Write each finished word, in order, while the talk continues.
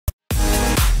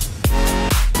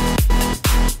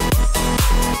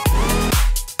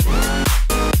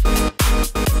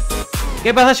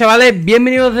¿Qué pasa, chavales?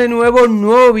 Bienvenidos de nuevo a un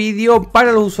nuevo vídeo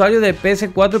para los usuarios de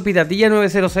PS4 Piratilla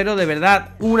 900. De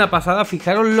verdad, una pasada.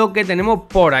 Fijaros lo que tenemos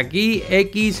por aquí,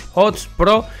 Xhots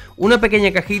Pro, una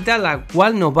pequeña cajita la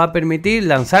cual nos va a permitir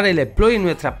lanzar el exploit en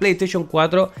nuestra PlayStation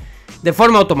 4 de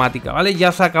forma automática, ¿vale?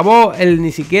 Ya se acabó el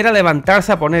ni siquiera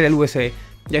levantarse a poner el USB.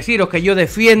 Deciros que yo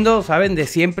defiendo, ¿saben? De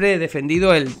siempre he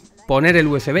defendido el poner el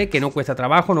USB, que no cuesta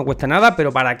trabajo, no cuesta nada,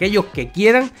 pero para aquellos que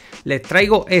quieran les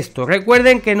traigo esto.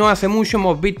 Recuerden que no hace mucho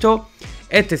hemos visto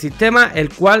este sistema, el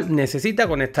cual necesita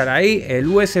conectar ahí el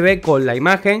USB con la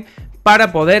imagen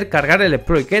para poder cargar el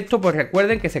exploit. Que esto, pues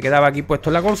recuerden que se quedaba aquí puesto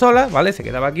en la consola, ¿vale? Se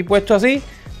quedaba aquí puesto así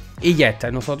y ya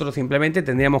está. Nosotros simplemente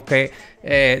tendríamos que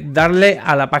darle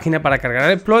a la página para cargar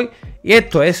el exploit, y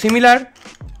esto es similar.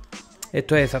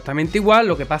 Esto es exactamente igual,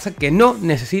 lo que pasa es que no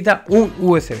necesita un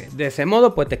USB. De ese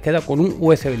modo, pues te queda con un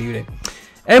USB libre.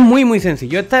 Es muy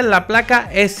sencillo. Esta es la placa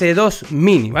S2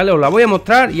 MINI, ¿vale? Os la voy a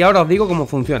mostrar y ahora os digo cómo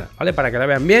funciona, ¿vale? Para que la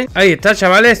vean bien. Ahí está,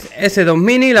 chavales, S2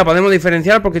 MINI. La podemos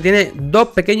diferenciar porque tiene dos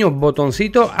pequeños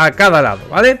botoncitos a cada lado,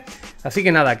 ¿vale? Así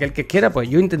que nada, que el que quiera, pues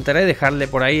yo intentaré dejarle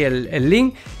por ahí el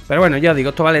link. Pero bueno, ya os digo,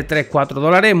 esto vale 3-4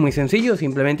 dólares, muy sencillo.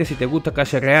 Simplemente si te gusta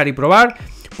cacharrear y probar,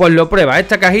 pues lo prueba.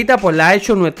 Esta cajita pues la ha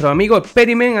hecho nuestro amigo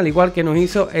Experiment, al igual que nos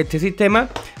hizo este sistema.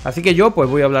 Así que yo pues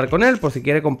voy a hablar con él por si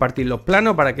quiere compartir los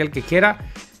planos para aquel que quiera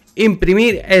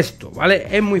imprimir esto, ¿vale?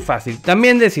 Es muy fácil.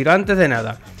 También deciros antes de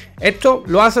nada, esto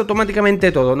lo hace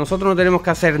automáticamente todo, nosotros no tenemos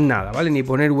que hacer nada, ¿vale? Ni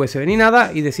poner USB ni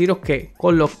nada. Y deciros que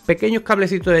con los pequeños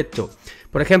cablecitos de esto,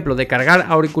 por ejemplo, de cargar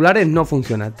auriculares, no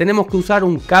funciona. Tenemos que usar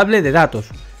un cable de datos.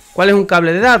 ¿Cuál es un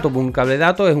cable de datos? Pues un cable de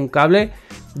datos es un cable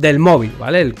del móvil,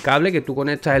 ¿vale? El cable que tú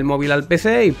conectas el móvil al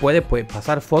PC y puedes pues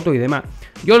pasar fotos y demás.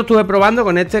 Yo lo estuve probando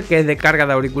con este que es de carga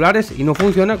de auriculares y no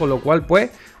funciona, con lo cual pues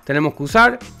tenemos que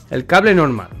usar el cable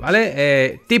normal,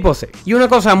 ¿vale? Tipo C. Y una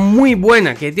cosa muy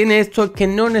buena que tiene esto es que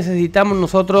no necesitamos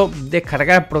nosotros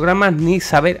descargar programas ni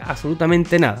saber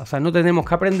absolutamente nada. O sea, no tenemos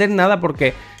que aprender nada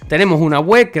porque tenemos una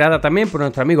web creada también por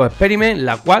nuestro amigo Experiment,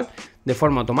 la cual de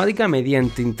forma automática,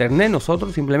 mediante internet,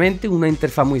 nosotros simplemente una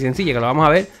interfaz muy sencilla que lo vamos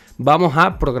a ver, vamos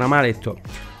a programar esto.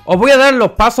 Os voy a dar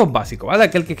los pasos básicos, ¿vale?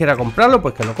 Aquel que quiera comprarlo,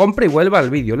 pues que lo compre y vuelva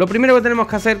al vídeo. Lo primero que tenemos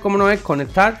que hacer, como no, es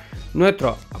conectar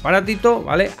nuestro aparatito,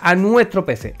 ¿vale? A nuestro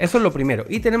PC. Eso es lo primero.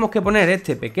 Y tenemos que poner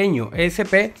este pequeño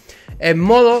ESP en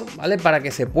modo, ¿vale? Para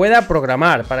que se pueda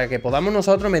programar, para que podamos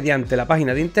nosotros, mediante la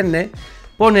página de internet,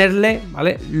 ponerle,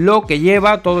 ¿vale? Lo que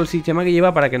lleva, todo el sistema que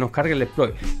lleva para que nos cargue el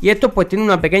exploit. Y esto pues tiene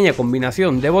una pequeña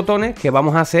combinación de botones que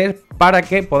vamos a hacer para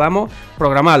que podamos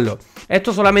programarlo.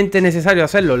 Esto solamente es necesario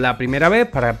hacerlo la primera vez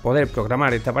para poder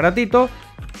programar este aparatito.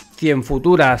 Si en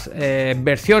futuras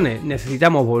versiones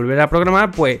necesitamos volver a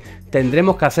programar, pues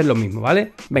tendremos que hacer lo mismo,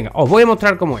 ¿vale? Venga, os voy a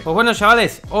mostrar cómo es. Pues bueno,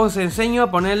 chavales, os enseño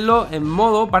a ponerlo en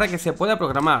modo para que se pueda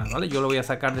programar, ¿vale? Yo lo voy a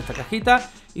sacar de esta cajita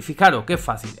y fijaros que es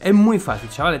fácil, es muy fácil,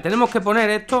 chavales. Tenemos que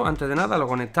poner esto, antes de nada lo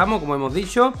conectamos, como hemos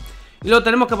dicho, y lo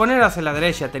tenemos que poner hacia la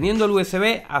derecha, teniendo el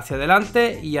USB hacia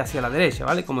adelante y hacia la derecha,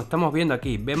 ¿vale? Como estamos viendo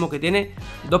aquí, vemos que tiene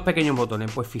dos pequeños botones.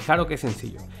 Pues fijaros que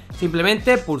sencillo.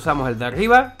 Simplemente pulsamos el de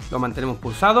arriba, lo mantenemos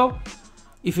pulsado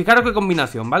y fijaros qué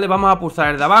combinación, ¿vale? Vamos a pulsar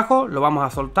el de abajo, lo vamos a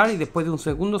soltar y después de un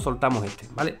segundo soltamos este,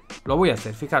 ¿vale? Lo voy a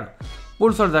hacer, fijaros.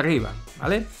 Pulso el de arriba,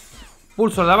 ¿vale?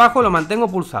 Pulso el de abajo, lo mantengo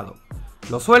pulsado.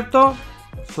 Lo suelto,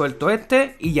 suelto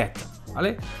este y ya está,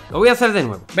 ¿vale? Lo voy a hacer de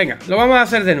nuevo. Venga, lo vamos a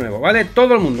hacer de nuevo, ¿vale?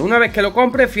 Todo el mundo, una vez que lo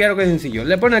compre, fijaros que es sencillo.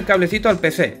 Le pone el cablecito al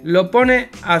PC, lo pone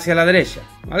hacia la derecha,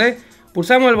 ¿vale?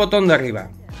 Pulsamos el botón de arriba,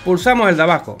 pulsamos el de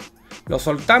abajo, lo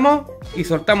soltamos y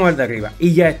soltamos el de arriba.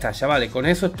 Y ya está, chavales, con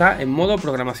eso está en modo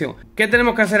programación. ¿Qué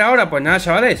tenemos que hacer ahora? Pues nada,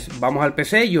 chavales, vamos al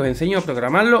PC y os enseño a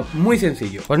programarlo muy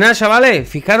sencillo. Pues nada, chavales,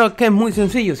 fijaros que es muy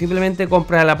sencillo. Simplemente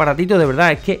compras el aparatito, de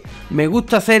verdad, es que me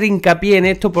gusta hacer hincapié en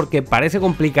esto porque parece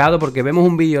complicado, porque vemos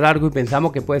un vídeo largo y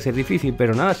pensamos que puede ser difícil,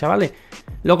 pero nada, chavales,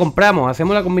 lo compramos,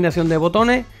 hacemos la combinación de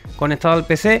botones conectado al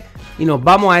PC y nos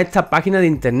vamos a esta página de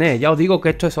internet. Ya os digo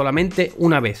que esto es solamente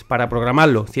una vez para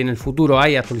programarlo. Si en el futuro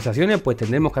hay actualizaciones, pues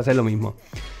tendremos que hacer lo mismo.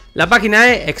 La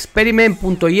página es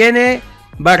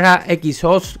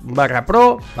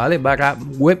experiment.in/xhots/pro, ¿vale?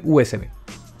 /web USB.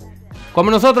 Como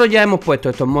nosotros ya hemos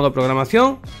puesto esto en modo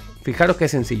programación, fijaros que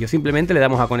es sencillo. Simplemente le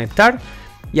damos a conectar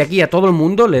y aquí a todo el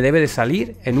mundo le debe de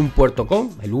salir en un puerto con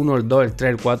el 1, el 2, el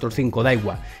 3, el 4, el 5, da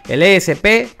igual. El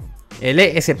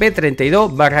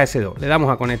ESP32/S2. Le damos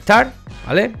a conectar,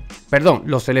 ¿vale? Perdón,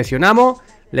 lo seleccionamos,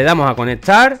 le damos a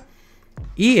conectar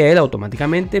y él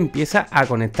automáticamente empieza a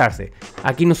conectarse.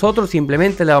 Aquí nosotros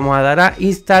simplemente le vamos a dar a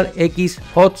Install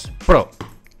Xhots Pro.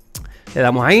 Le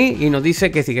damos ahí y nos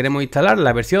dice que si queremos instalar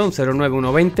la versión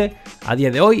 09120, a día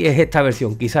de hoy es esta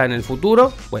versión. Quizá en el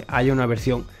futuro pues haya una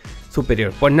versión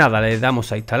superior. Pues nada, le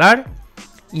damos a instalar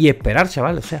y esperar,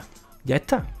 chaval, o sea, ya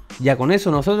está. Ya con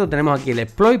eso nosotros tenemos aquí el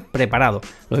exploit preparado.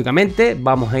 Lógicamente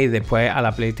vamos a ir después a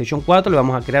la PlayStation 4, le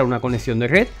vamos a crear una conexión de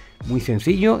red, muy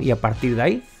sencillo, y a partir de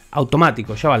ahí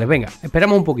automático, chavales. Venga,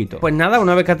 esperamos un poquito. Pues nada,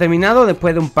 una vez que ha terminado,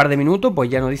 después de un par de minutos, pues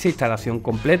ya nos dice instalación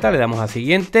completa, le damos a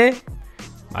siguiente,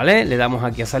 ¿vale? Le damos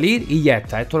aquí a salir y ya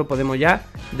está. Esto lo podemos ya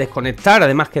desconectar,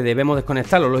 además que debemos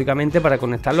desconectarlo, lógicamente, para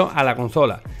conectarlo a la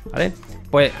consola, ¿vale?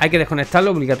 Pues hay que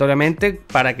desconectarlo obligatoriamente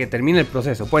para que termine el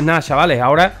proceso. Pues nada, chavales,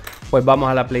 ahora pues vamos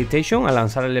a la PlayStation a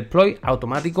lanzar el exploit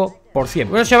automático por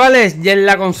siempre. Bueno, chavales, y en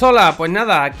la consola, pues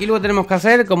nada, aquí lo que tenemos que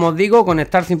hacer, como os digo,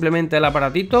 conectar simplemente el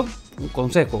aparatito. Un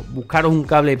consejo, buscaros un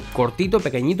cable cortito,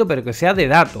 pequeñito, pero que sea de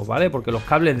datos, ¿vale? Porque los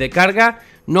cables de carga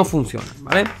no funcionan,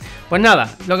 ¿vale? Pues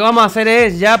nada, lo que vamos a hacer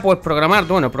es ya pues programar,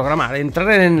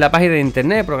 entrar en la página de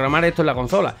internet, programar esto en la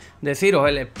consola, deciros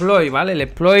el exploit, ¿vale? El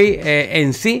exploit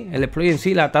en sí,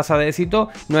 la tasa de éxito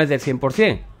no es del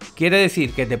 100%. Quiere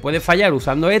decir que te puede fallar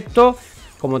usando esto,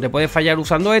 como te puede fallar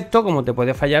usando esto, como te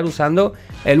puede fallar usando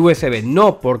el USB.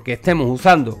 No porque estemos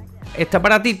usando este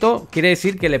aparatito quiere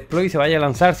decir que el exploit se vaya a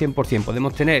lanzar 100%.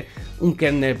 Podemos tener un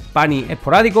kernel pani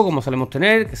esporádico, como solemos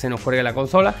tener, que se nos cuelgue la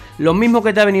consola. Lo mismo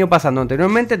que te ha venido pasando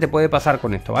anteriormente te puede pasar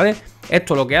con esto, ¿vale?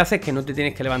 Esto lo que hace es que no te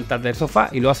tienes que levantar del sofá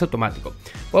y lo hace automático.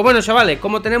 Pues bueno, chavales,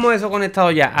 como tenemos eso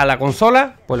conectado ya a la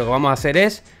consola, pues lo que vamos a hacer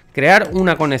es crear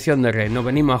una conexión de red. Nos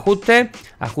venimos a ajustes,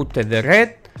 ajustes de red,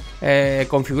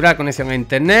 configurar conexión a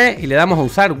internet y le damos a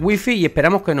usar wifi y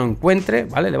esperamos que nos encuentre,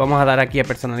 ¿vale? Le vamos a dar aquí a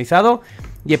personalizado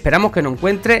y esperamos que nos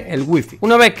encuentre el wifi.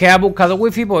 Una vez que ha buscado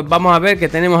wifi, pues vamos a ver que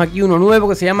tenemos aquí uno nuevo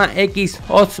que se llama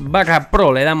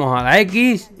X-Host/Pro. Le damos a la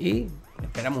X y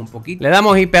esperamos un poquito. Le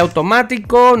damos IP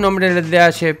automático, nombre del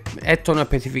DH, esto no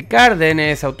especificar,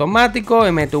 DNS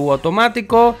automático, MTU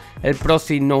automático, el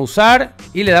proxy no usar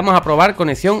y le damos a probar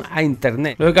conexión a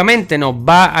internet. Lógicamente nos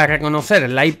va a reconocer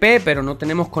la IP, pero no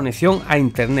tenemos conexión a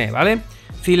internet, ¿vale?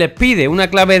 Si les pide una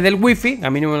clave del wifi,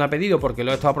 a mí no me lo ha pedido porque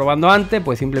lo he estado probando antes,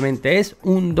 pues simplemente es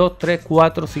 1, 2, 3,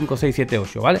 4, 5, 6, 7,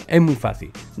 8, ¿vale? Es muy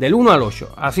fácil, del 1 al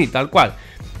 8, así, tal cual.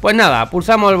 Pues nada,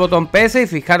 pulsamos el botón PS y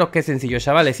fijaros qué sencillo,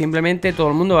 chavales. Simplemente todo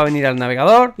el mundo va a venir al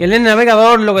navegador. Y en el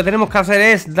navegador lo que tenemos que hacer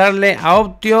es darle a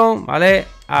Option, ¿vale?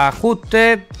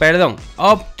 Ajuste, perdón,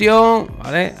 Option,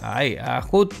 ¿vale? Ahí,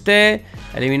 ajuste,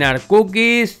 eliminar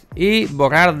cookies y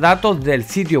borrar datos del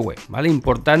sitio web, ¿vale?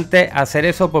 Importante hacer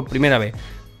eso por primera vez.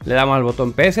 Le damos al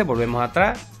botón PS, volvemos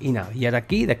atrás y nada. Y ahora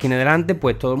aquí, de aquí en adelante,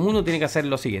 pues todo el mundo tiene que hacer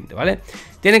lo siguiente, ¿vale?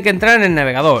 Tienen que entrar en el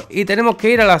navegador y tenemos que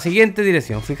ir a la siguiente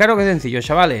dirección. Fijaros qué sencillo,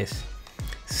 chavales.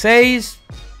 6,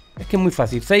 es que es muy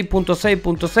fácil,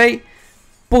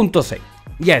 6.6.6.6.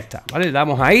 Ya está, ¿vale? Le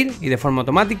damos a ir y de forma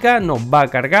automática nos va a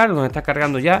cargar, nos está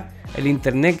cargando ya el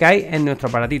internet que hay en nuestro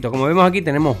aparatito. Como vemos aquí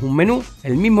tenemos un menú,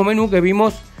 el mismo menú que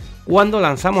vimos cuando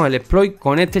lanzamos el exploit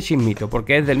con este chismito,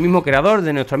 porque es del mismo creador,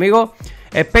 de nuestro amigo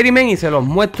Experiment, y se los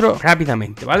muestro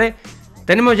rápidamente, ¿vale?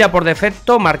 Tenemos ya por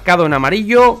defecto marcado en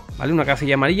amarillo, ¿vale? Una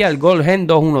casilla amarilla, el Golden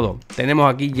 212.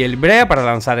 Tenemos aquí jailbreak para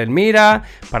lanzar el Mira,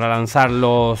 para lanzar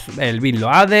el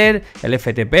BitLoader, el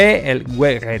FTP, el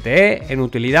WebRTE. En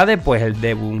utilidades, pues el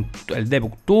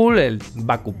debug tool, el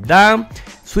backup down,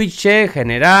 switches,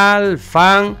 general,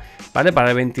 fan, ¿vale? Para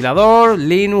el ventilador,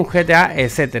 Linux, GTA,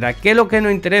 etcétera. ¿Qué es lo que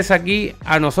nos interesa aquí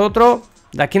a nosotros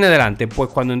de aquí en adelante? Pues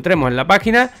cuando entremos en la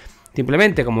página,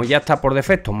 simplemente como ya está por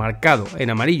defecto marcado en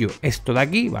amarillo esto de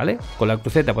aquí, ¿vale? Con la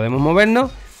cruceta podemos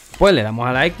movernos, pues le damos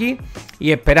a la X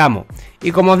y esperamos.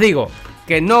 Y como os digo,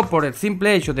 que no por el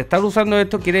simple hecho de estar usando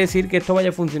esto quiere decir que esto vaya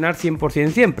a funcionar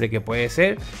 100% siempre, que puede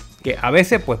ser que a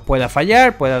veces pues pueda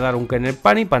fallar, pueda dar un kernel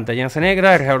panic, pantallazo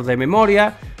negra, error de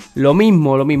memoria, lo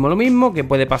mismo que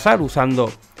puede pasar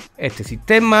usando este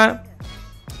sistema,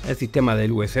 el sistema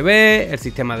del USB, el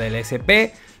sistema del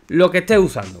ESP, lo que esté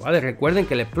usando, ¿vale? Recuerden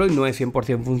que el exploit no es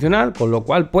 100% funcional, con lo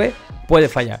cual pues puede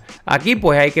fallar. Aquí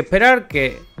pues hay que esperar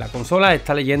que la consola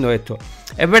está leyendo esto.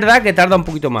 Es verdad que tarda un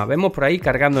poquito más, vemos por ahí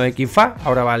cargando XFAT,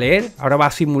 ahora va a leer, ahora va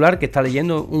a simular que está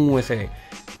leyendo un USB.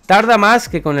 Tarda más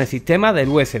que con el sistema del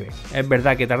USB, es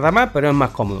verdad que tarda más, pero es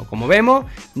más cómodo. Como vemos,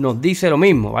 nos dice lo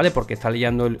mismo, ¿vale? Porque está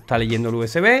leyendo el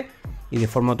USB y de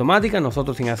forma automática,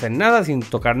 nosotros sin hacer nada, sin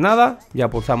tocar nada, ya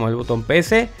pulsamos el botón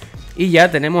PS y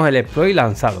ya tenemos el exploit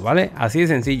lanzado, ¿vale? Así de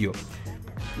sencillo.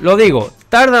 Lo digo,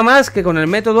 tarda más que con el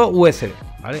método USB,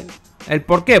 ¿vale? ¿El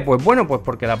por qué? Pues bueno, pues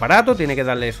porque el aparato tiene que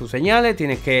darle sus señales,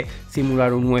 tienes que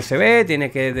simular un USB,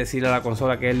 tienes que decirle a la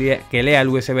consola que lea el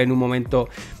USB en un momento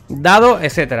dado,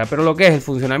 etcétera. Pero lo que es el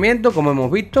funcionamiento, como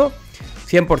hemos visto,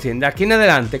 100%. De aquí en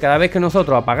adelante, cada vez que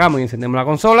nosotros apagamos y encendemos la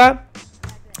consola,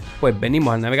 pues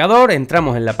venimos al navegador,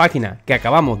 entramos en la página que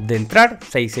acabamos de entrar,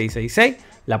 6666,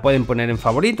 la pueden poner en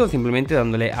favorito, simplemente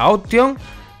dándole a Option,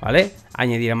 ¿vale?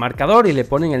 Añadir al marcador y le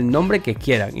ponen el nombre que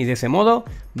quieran y de ese modo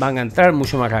van a entrar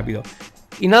mucho más rápido.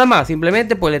 Y nada más,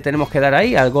 simplemente pues le tenemos que dar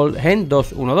ahí al Gold Gen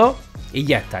 212 y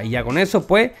ya está. Y ya con eso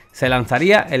pues se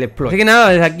lanzaría el exploit. Así que nada,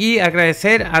 desde aquí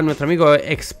agradecer a nuestro amigo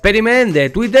Experiment de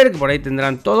Twitter, que por ahí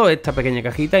tendrán todo, esta pequeña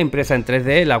cajita impresa en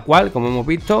 3D, la cual, como hemos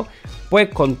visto, pues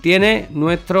contiene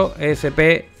nuestro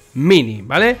ESP Mini,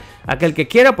 ¿vale? Aquel que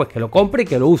quiera pues que lo compre y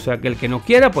que lo use, aquel que no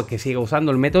quiera pues que siga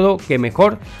usando el método que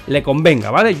mejor le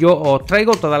convenga, ¿vale? Yo os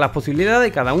traigo todas las posibilidades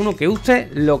y cada uno que use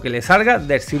lo que le salga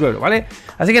del ciruelo, ¿vale?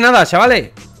 Así que nada,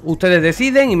 chavales, ustedes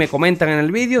deciden y me comentan en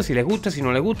el vídeo si les gusta, si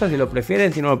no les gusta, si lo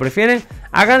prefieren, si no lo prefieren,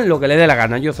 hagan lo que les dé la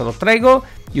gana, yo se los traigo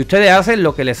y ustedes hacen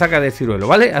lo que les saca del ciruelo,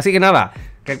 ¿vale? Así que nada,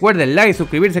 recuerden like,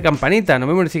 suscribirse, campanita, nos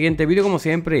vemos en el siguiente vídeo como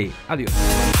siempre y adiós.